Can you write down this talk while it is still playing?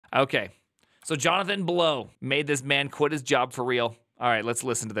Okay. So Jonathan Blow made this man quit his job for real. All right, let's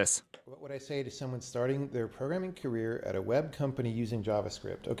listen to this. What would I say to someone starting their programming career at a web company using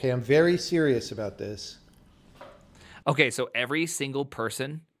JavaScript? Okay, I'm very serious about this. Okay, so every single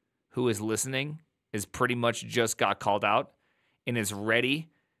person who is listening is pretty much just got called out and is ready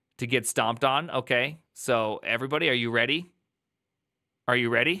to get stomped on. Okay, so everybody, are you ready? Are you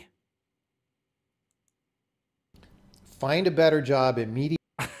ready? Find a better job immediately.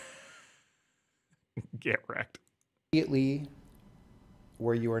 Get wrecked.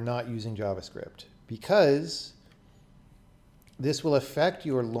 Where you are not using JavaScript, because this will affect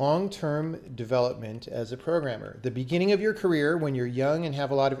your long-term development as a programmer. The beginning of your career, when you're young and have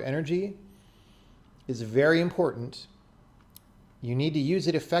a lot of energy, is very important. You need to use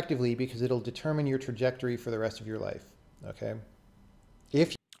it effectively because it'll determine your trajectory for the rest of your life. Okay?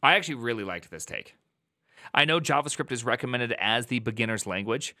 I actually really liked this take. I know JavaScript is recommended as the beginner's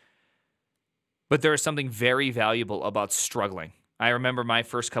language, but there is something very valuable about struggling. I remember my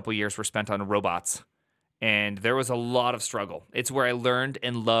first couple years were spent on robots, and there was a lot of struggle. It's where I learned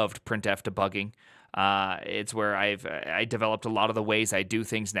and loved printf debugging. It's where I developed a lot of the ways I do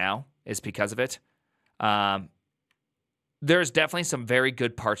things now is because of it. There's definitely some very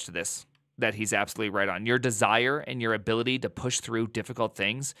good parts to this that he's absolutely right on. Your desire and your ability to push through difficult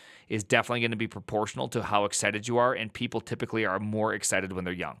things is definitely going to be proportional to how excited you are, and people typically are more excited when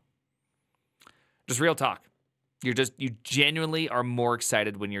they're young. Just real talk. You genuinely are more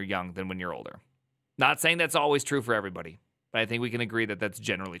excited when you're young than when you're older. Not saying that's always true for everybody, but I think we can agree that that's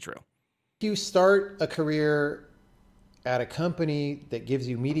generally true. If you start a career at a company that gives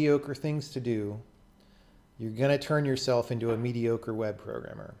you mediocre things to do, you're going to turn yourself into a mediocre web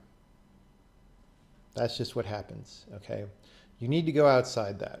programmer. That's just what happens, okay? You need to go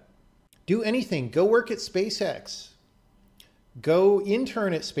outside that. Do anything. Go work at SpaceX. Go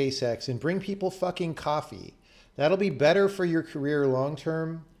intern at SpaceX and bring people fucking coffee. That'll be better for your career long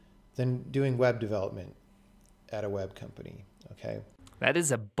term than doing web development at a web company, okay? That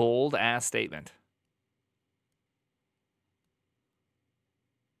is a bold ass statement.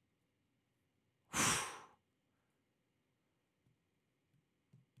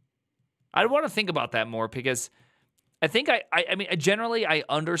 I want to think about that more because I think I mean, generally I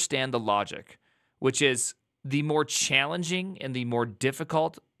understand the logic, which is the more challenging and the more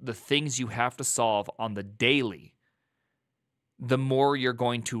difficult the things you have to solve on the daily, the more you're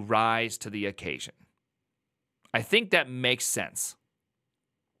going to rise to the occasion. I think that makes sense.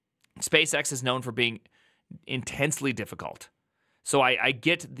 SpaceX is known for being intensely difficult. So I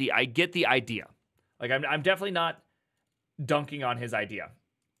get the idea. Like I'm definitely not dunking on his idea.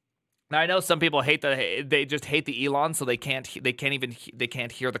 Now I know some people they just hate the Elon, so they can't hear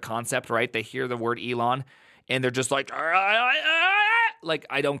the concept, right? They hear the word Elon and they're just like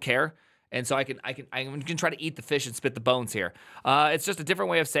I don't care. And so I can try to eat the fish and spit the bones here. It's just a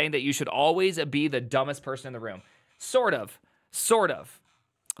different way of saying that you should always be the dumbest person in the room. Sort of.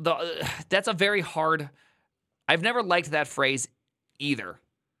 That's a very hard. I've never liked that phrase either.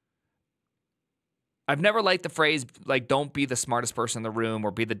 I've never liked the phrase, like, don't be the smartest person in the room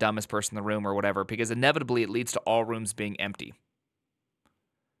or be the dumbest person in the room or whatever, because inevitably it leads to all rooms being empty.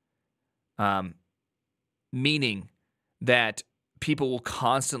 Meaning that people will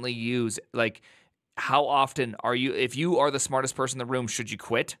constantly use, like, how often are you, if you are the smartest person in the room, should you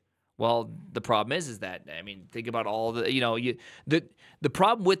quit? Well, the problem is that, I mean, think about all the, the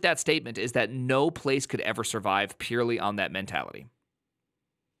problem with that statement is that no place could ever survive purely on that mentality.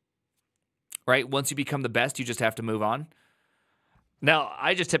 Right? Once you become the best, you just have to move on. Now,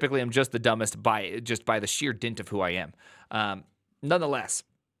 I just typically am just the dumbest by the sheer dint of who I am. Nonetheless,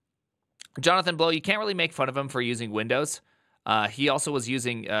 Jonathan Blow, you can't really make fun of him for using Windows. He also was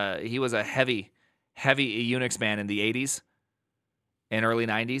using, he was a heavy Unix man in the 80s and early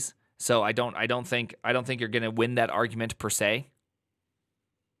 90s. So I don't think you're going to win that argument per se.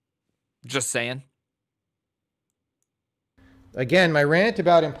 Just saying. Again, my rant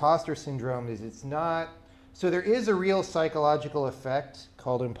about imposter syndrome is it's not, so there is a real psychological effect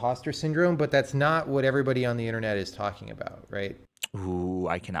called imposter syndrome, but that's not what everybody on the internet is talking about, right? Ooh,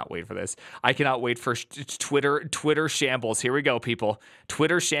 I cannot wait for this. I cannot wait for Twitter shambles. Here we go, people.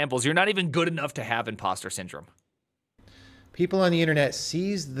 Twitter shambles. You're not even good enough to have imposter syndrome. People on the internet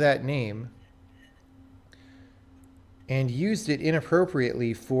seized that name and used it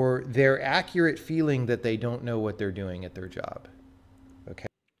inappropriately for their accurate feeling that they don't know what they're doing at their job. Okay.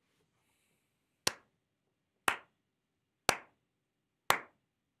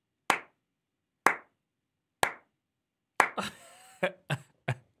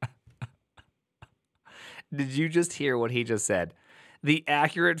 Did you just hear what he just said? the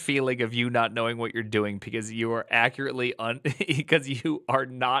accurate feeling of you not knowing what you're doing because you are accurately because you are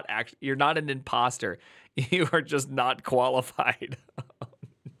not you're not an imposter. You are just not qualified.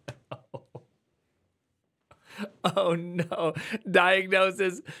 Oh no.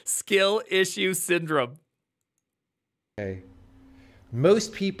 Diagnosis skill issue syndrome. Okay.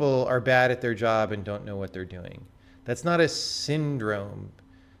 Most people are bad at their job and don't know what they're doing. That's not a syndrome.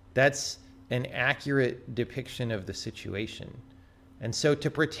 That's an accurate depiction of the situation. And so to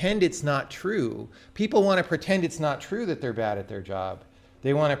pretend it's not true, people want to pretend it's not true that they're bad at their job.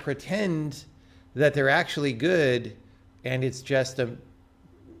 They want to pretend that they're actually good and it's just a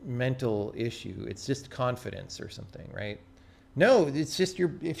mental issue. It's just confidence or something, right? No, it's just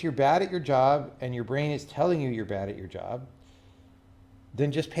if you're bad at your job and your brain is telling you you're bad at your job,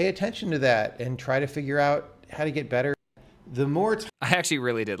 then just pay attention to that and try to figure out how to get better. The more I actually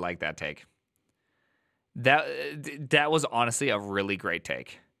really did like that take. That was honestly a really great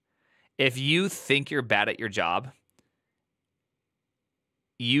take. If you think you're bad at your job,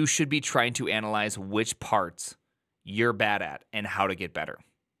 you should be trying to analyze which parts you're bad at and how to get better.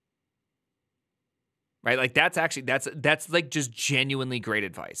 Right? Like that's like just genuinely great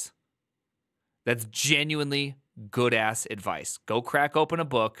advice. That's genuinely good ass advice. Go crack open a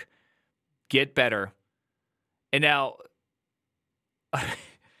book, get better. And now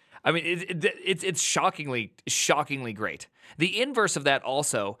I mean, it's shockingly great. The inverse of that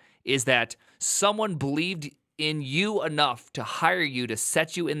also is that someone believed in you enough to hire you to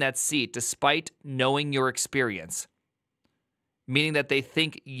set you in that seat despite knowing your experience, meaning that they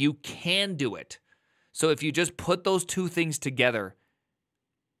think you can do it. So if you just put those two things together,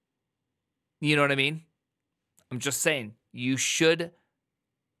 you know what I mean? I'm just saying, you should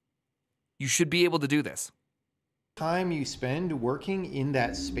be able to do this. Time you spend working in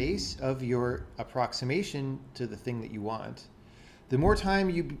that space of your approximation to the thing that you want, the more time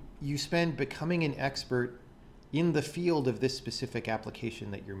you spend becoming an expert in the field of this specific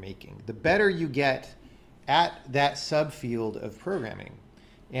application that you're making, the better you get at that subfield of programming.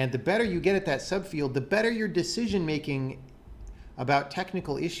 And the better you get at that subfield, the better your decision making about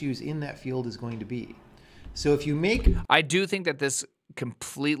technical issues in that field is going to be. So if you make... I do think that this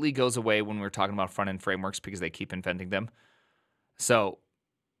completely goes away when we're talking about front-end frameworks because they keep inventing them. So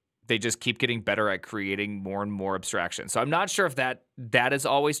they just keep getting better at creating more and more abstractions. So I'm not sure if that is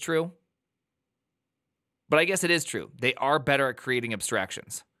always true, but I guess it is true. They are better at creating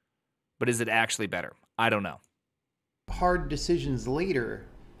abstractions. But is it actually better? I don't know. Hard decisions later,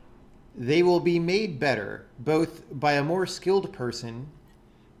 they will be made better both by a more skilled person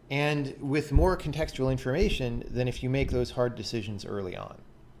and with more contextual information than if you make those hard decisions early on,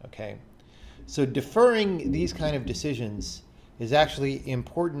 okay? So deferring these kind of decisions is actually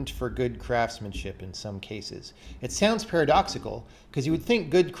important for good craftsmanship in some cases. It sounds paradoxical because you would think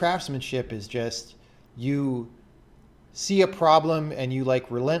good craftsmanship is just you see a problem and you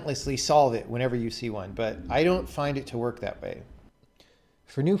like relentlessly solve it whenever you see one, but I don't find it to work that way.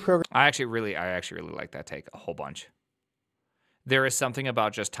 For new programs, I actually really like that take a whole bunch. There is something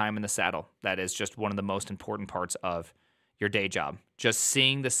about just time in the saddle that is just one of the most important parts of your day job. Just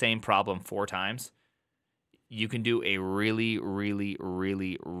seeing the same problem 4 times, you can do a really, really,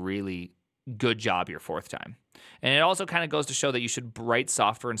 really, really good job your 4th time. And it also kind of goes to show that you should write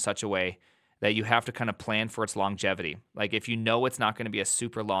software in such a way that you have to kind of plan for its longevity. Like if you know it's not going to be a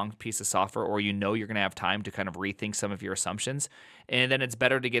super long piece of software, or you know you're going to have time to kind of rethink some of your assumptions, and then it's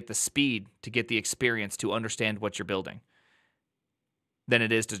better to get the speed, to get the experience, to understand what you're building, than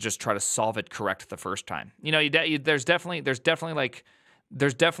it is to just try to solve it correct the first time. You know, there's definitely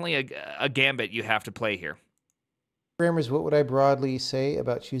a gambit you have to play here. Programmers, what would I broadly say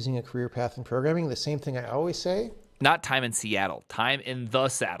about choosing a career path in programming? The same thing I always say. Not time in Seattle, time in the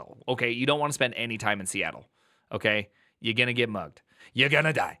saddle. Okay, you don't want to spend any time in Seattle. Okay, you're gonna get mugged. You're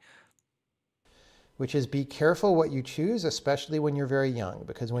gonna die. Which is, be careful what you choose, especially when you're very young,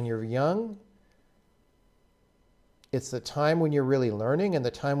 because when you're young, it's the time when you're really learning and the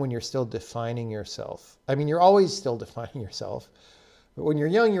time when you're still defining yourself. I mean, you're always still defining yourself, but when you're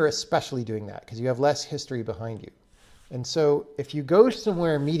young, you're especially doing that because you have less history behind you. And so if you go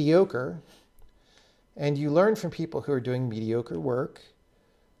somewhere mediocre and you learn from people who are doing mediocre work,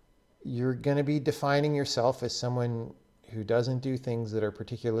 you're going to be defining yourself as someone who doesn't do things that are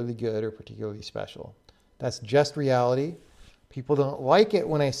particularly good or particularly special. That's just reality. People don't like it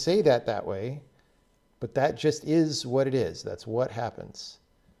when I say that way, but that just is what it is. That's what happens.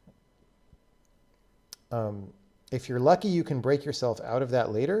 If you're lucky, you can break yourself out of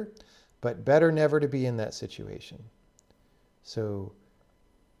that later, but better never to be in that situation. So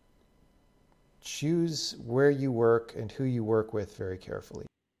choose where you work and who you work with very carefully.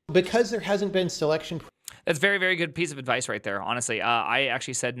 Because there hasn't been selection. That's very, very good piece of advice right there. Honestly, I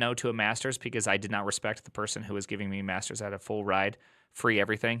actually said no to a master's because I did not respect the person who was giving me a master's at a full ride, free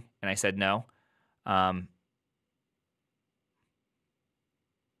everything, and I said no. And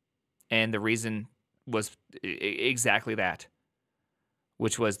the reason was exactly that,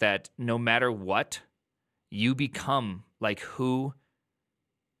 which was that no matter what, you become like who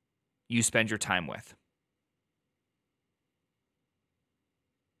you spend your time with.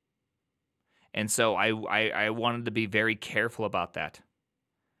 And so I wanted to be very careful about that.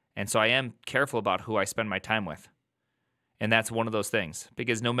 And so I am careful about who I spend my time with. And that's one of those things.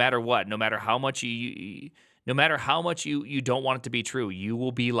 Because no matter what, no matter how much you don't want it to be true, you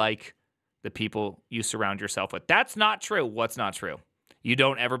will be like the people you surround yourself with. That's not true. What's not true? You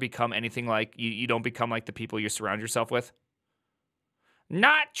don't ever become anything like, you don't become like the people you surround yourself with?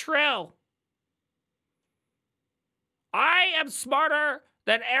 Not true. I am smarter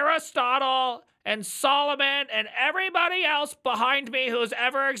than Aristotle and Solomon and everybody else behind me who's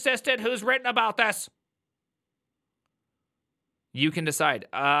ever existed who's written about this. You can decide.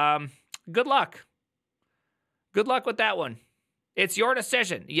 Good luck. Good luck with that one. It's your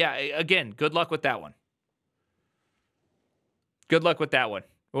decision. Yeah, again, good luck with that one. Good luck with that one.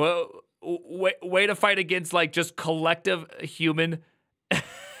 Well, way to fight against like just collective human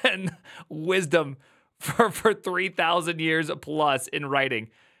and wisdom for 3,000 years plus in writing.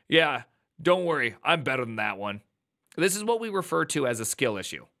 Yeah, don't worry. I'm better than that one. This is what we refer to as a skill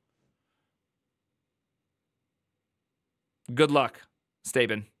issue. Good luck,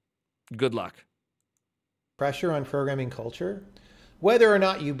 Staben. Good luck. Pressure on programming culture. Whether or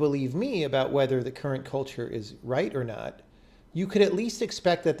not you believe me about whether the current culture is right or not, you could at least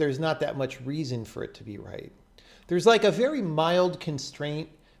expect that there's not that much reason for it to be right. There's like a very mild constraint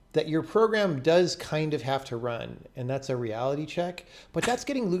that your program does kind of have to run, and that's a reality check, but that's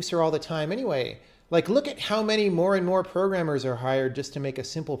getting looser all the time anyway. Like, look at how many more and more programmers are hired just to make a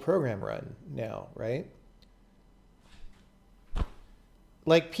simple program run now, right?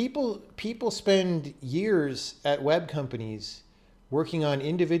 Like, people spend years at web companies working on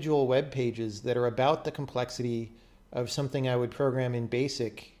individual web pages that are about the complexity of something I would program in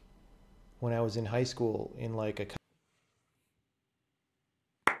BASIC when I was in high school in like a...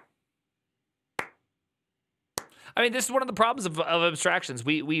 I mean, this is one of the problems of abstractions.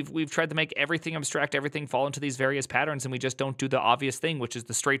 We've tried to make everything abstract, everything fall into these various patterns, and we just don't do the obvious thing, which is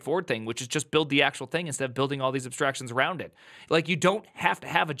the straightforward thing, which is just build the actual thing instead of building all these abstractions around it. Like, you don't have to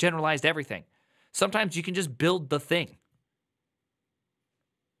have a generalized everything. Sometimes you can just build the thing.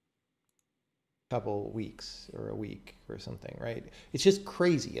 Couple weeks or a week or something, right? It's just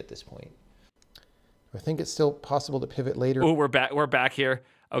crazy at this point. I think it's still possible to pivot later. Oh, we're back here.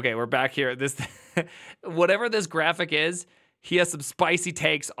 Okay, we're back here. This, whatever this graphic is, he has some spicy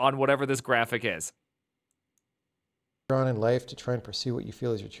takes on whatever this graphic is. On in life to try and pursue what you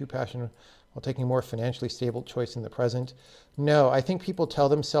feel is your true passion while taking a more financially stable choice in the present. No, I think people tell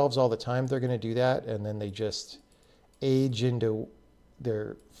themselves all the time they're going to do that, and then they just age into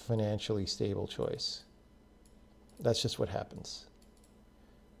their financially stable choice. That's just what happens.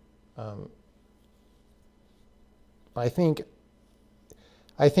 I think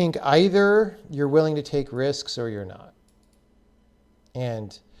either you're willing to take risks or you're not.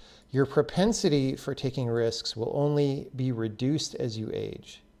 And your propensity for taking risks will only be reduced as you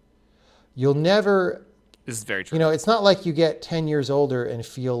age. You'll never... This is very true. You know, it's not like you get 10 years older and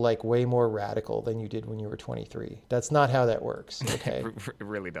feel like way more radical than you did when you were 23. That's not how that works, okay? It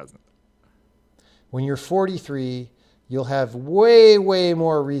really doesn't. When you're 43, you'll have way, way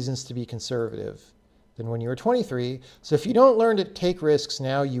more reasons to be conservative than when you were 23. So if you don't learn to take risks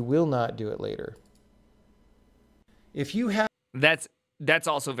now, you will not do it later. If you have... That's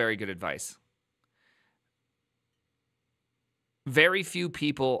also very good advice. Very few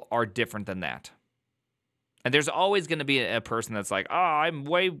people are different than that. And there's always going to be a person that's like, oh, I'm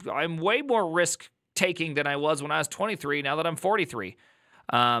way more risk taking than I was when I was 23. Now that I'm 43,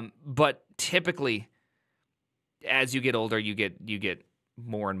 but typically, as you get older, you get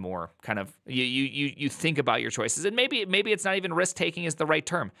more and more kind of you think about your choices, and maybe it's not even risk taking is the right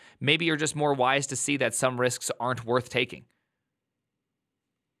term. Maybe you're just more wise to see that some risks aren't worth taking.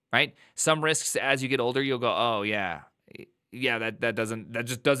 Right? Some risks as you get older, you'll go, oh yeah. Yeah, that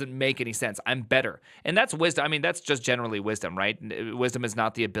just doesn't make any sense. I'm better. And that's wisdom. I mean, that's just generally wisdom, right? Wisdom is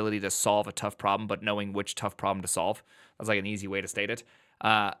not the ability to solve a tough problem, but knowing which tough problem to solve. That's like an easy way to state it.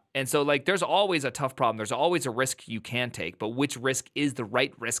 And so like there's always a tough problem. There's always a risk you can take, but which risk is the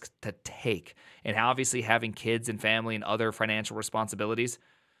right risk to take? And obviously having kids and family and other financial responsibilities,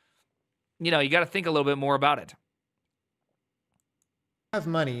 you got to think a little bit more about it. Have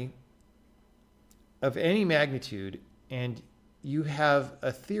money of any magnitude and you have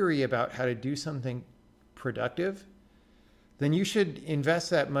a theory about how to do something productive, then you should invest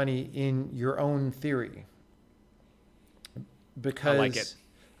that money in your own theory. Because, I like it.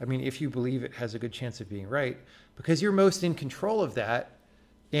 I mean, if you believe it has a good chance of being right, because you're most in control of that,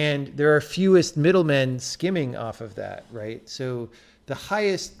 and there are fewest middlemen skimming off of that, right? So the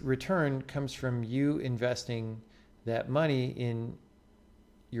highest return comes from you investing that money in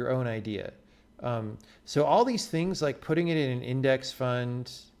your own idea. So all these things like putting it in an index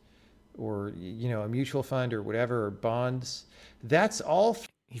fund or, a mutual fund or whatever, or bonds, that's all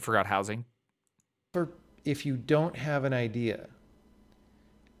He forgot housing. for if you don't have an idea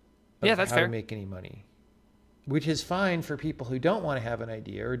Yeah, of that's how fair. to make any money, which is fine for people who don't want to have an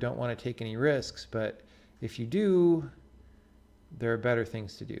idea or don't want to take any risks. But if you do, there are better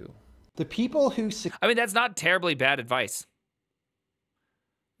things to do. The people who I mean, that's not terribly bad advice.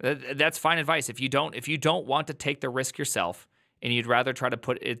 That's fine advice. If you don't want to take the risk yourself, and you'd rather try to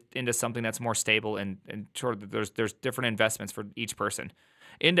put it into something that's more stable, and sort of there's different investments for each person.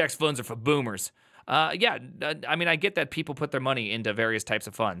 Index funds are for boomers. Yeah, I mean, I get that people put their money into various types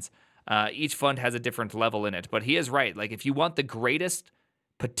of funds. Each fund has a different level in it, but he is right. Like, if you want the greatest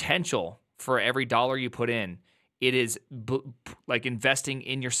potential for every dollar you put in, it is like investing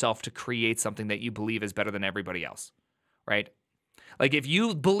in yourself to create something that you believe is better than everybody else, right? Like, if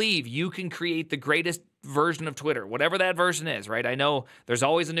you believe you can create the greatest version of Twitter, whatever that version is, right? I know there's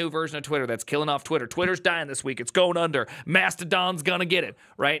always a new version of Twitter that's killing off Twitter. Twitter's dying this week. It's going under. Mastodon's gonna get it,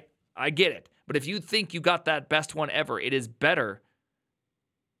 right? I get it. But if you think you got that best one ever, it is better.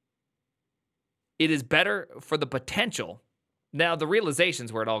 It is better for the potential. Now, the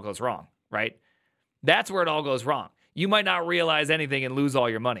realization's where it all goes wrong, right? That's where it all goes wrong. You might not realize anything and lose all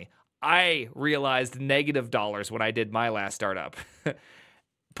your money. I realized negative dollars when I did my last startup.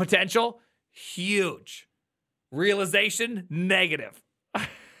 Potential, huge. Realization, negative. It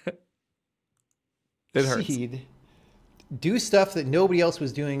hurts. succeed, do stuff that nobody else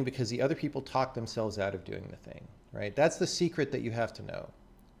was doing because the other people talked themselves out of doing the thing, right? That's the secret that you have to know.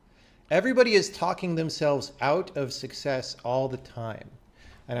 Everybody is talking themselves out of success all the time.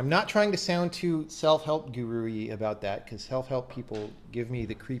 And I'm not trying to sound too self-help guru-y about that, because self-help people give me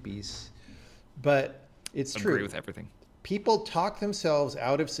the creepies. But it's true. Agree with everything. People talk themselves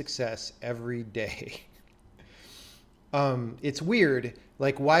out of success every day. It's weird.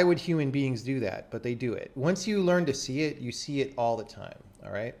 Like, why would human beings do that? But they do it. Once you learn to see it, you see it all the time.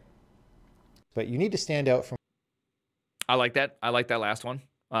 All right. But you need to stand out from. I like that. I like that last one.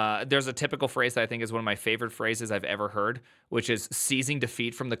 There's a typical phrase that I think is one of my favorite phrases I've ever heard, which is seizing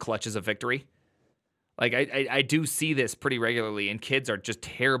defeat from the clutches of victory. Like, I do see this pretty regularly, and kids are just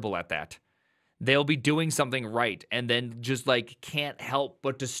terrible at that. They'll be doing something right and then just like can't help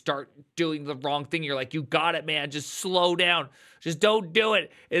but to start doing the wrong thing. You're like, you got it, man. Just slow down. Just don't do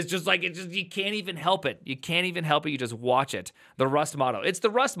it. It's just like, you can't even help it. You can't even help it. You just watch it. The Rust motto. It's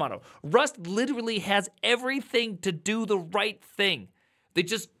the Rust motto. Rust literally has everything to do the right thing. They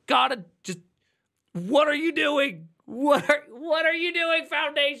just gotta what are you doing? What are you doing,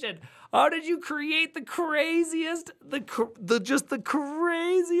 Foundation? How did you create the craziest, the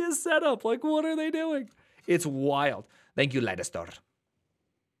craziest setup? Like, what are they doing? It's wild. Thank you, Lightestar.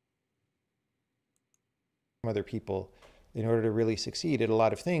 Other people in order to really succeed at a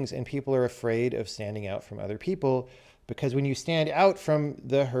lot of things. And people are afraid of standing out from other people, because when you stand out from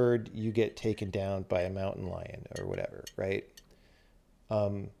the herd, you get taken down by a mountain lion or whatever, right?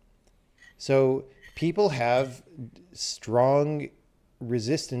 So people have strong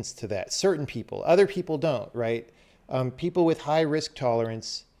resistance to that. Certain people, other people don't, right? People with high risk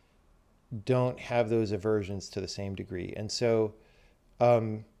tolerance don't have those aversions to the same degree. And so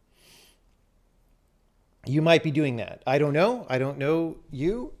you might be doing that. I don't know. I don't know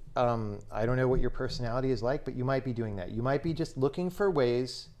you. I don't know what your personality is like, but you might be doing that. You might be just looking for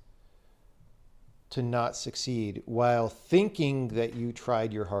ways to not succeed while thinking that you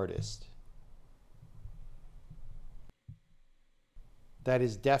tried your hardest. That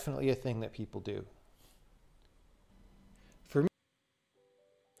is definitely a thing that people do. For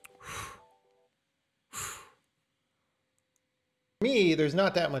me, there's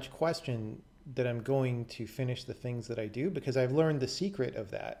not that much question that I'm going to finish the things that I do, because I've learned the secret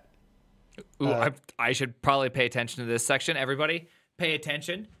of that. Ooh, I should probably pay attention to this section. Everybody, pay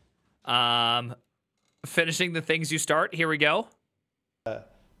attention. Finishing the things you start. Here we go.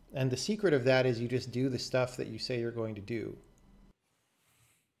 And the secret of that is you just do the stuff that you say you're going to do.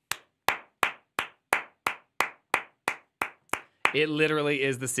 It literally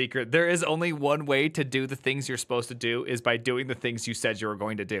is the secret. There is only one way to do the things you're supposed to do is by doing the things you said you were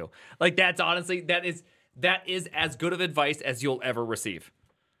going to do. Like that's honestly, that is as good of advice as you'll ever receive.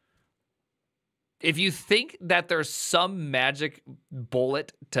 If you think that there's some magic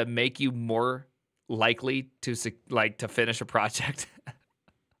bullet to make you more likely to finish a project,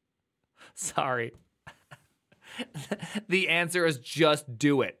 sorry. The answer is just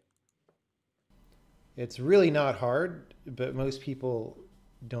do it. It's really not hard, but most people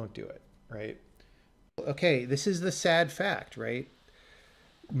don't do it, right? Okay, this is the sad fact, right?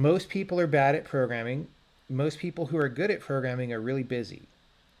 Most people are bad at programming. Most people who are good at programming are really busy.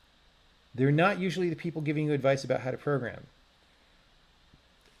 They're not usually the people giving you advice about how to program.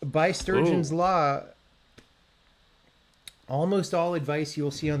 By Sturgeon's law, almost all advice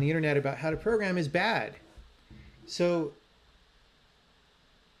you'll see on the internet about how to program is bad. So,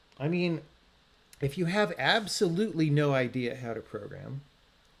 I mean, if you have absolutely no idea how to program,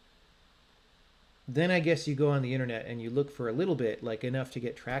 then I guess you go on the internet and you look for a little bit, like enough to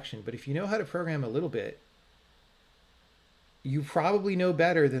get traction. But if you know how to program a little bit, you probably know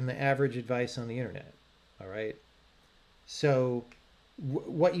better than the average advice on the internet. All right. So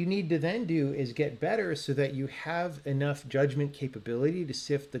what you need to then do is get better so that you have enough judgment capability to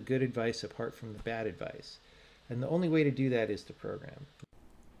sift the good advice apart from the bad advice. And the only way to do that is to program.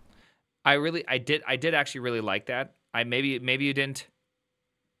 I did actually really like that. Maybe you didn't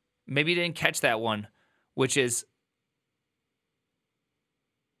catch that one, which is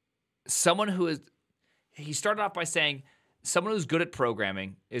someone who is, he started off by saying someone who's good at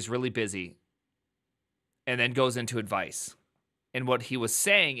programming is really busy and then goes into advice. And what he was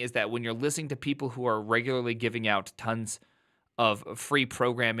saying is that when you're listening to people who are regularly giving out tons of free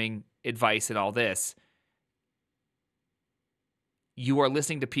programming advice and all this, you are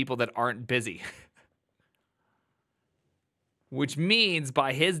listening to people that aren't busy. Which means,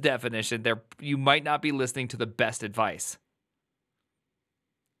 by his definition, you might not be listening to the best advice.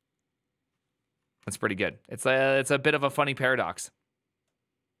 That's pretty good. It's a bit of a funny paradox.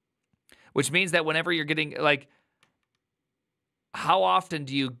 Which means that whenever you're getting, like, how often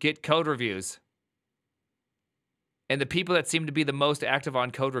do you get code reviews? And the people that seem to be the most active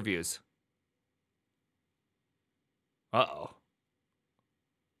on code reviews. Uh-oh.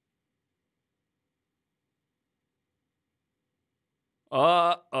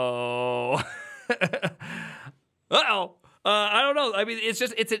 Uh-oh. Uh-oh. I don't know. I mean, it's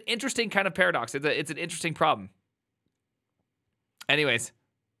an interesting kind of paradox. It's an interesting problem. Anyways.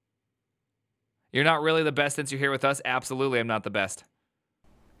 You're not really the best since you're here with us? Absolutely, I'm not the best.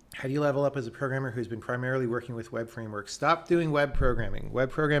 How do you level up as a programmer who's been primarily working with web frameworks? Stop doing web programming.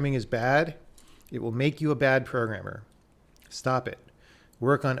 Web programming is bad. It will make you a bad programmer. Stop it.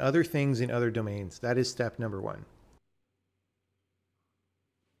 Work on other things in other domains. That is step number one.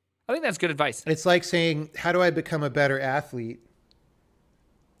 I think that's good advice. It's like saying, how do I become a better athlete,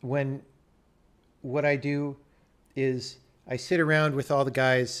 when what I do is I sit around with all the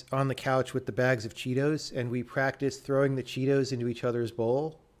guys on the couch with the bags of Cheetos and we practice throwing the Cheetos into each other's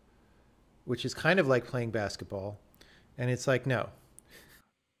bowl, which is kind of like playing basketball. And it's like, no.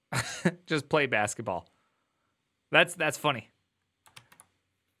 Just play basketball. That's funny.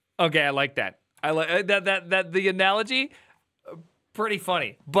 Okay, I like that. I like that the analogy. Pretty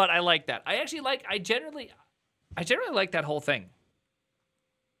funny, but I like that. I generally like that whole thing.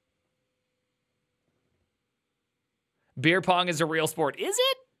 Beer pong is a real sport. Is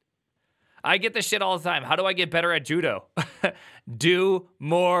it? I get this shit all the time. How do I get better at judo? Do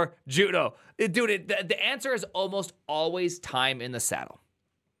more judo. Dude, the answer is almost always time in the saddle.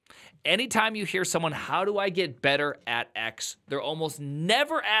 Anytime you hear someone, how do I get better at X? They're almost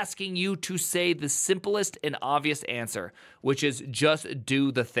never asking you to say the simplest and obvious answer, which is just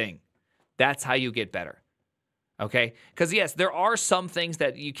do the thing. That's how you get better. Okay? Because yes, there are some things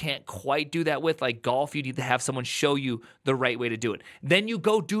that you can't quite do that with, like golf. You need to have someone show you the right way to do it. Then you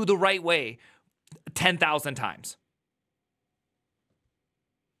go do the right way 10,000 times.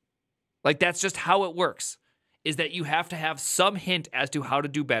 Like that's just how it works. Is that you have to have some hint as to how to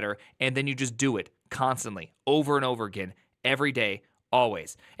do better, and then you just do it constantly, over and over again, every day,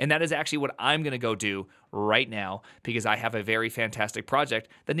 always. And that is actually what I'm going to go do right now, because I have a very fantastic project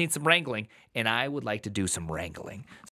that needs some wrangling, and I would like to do some wrangling.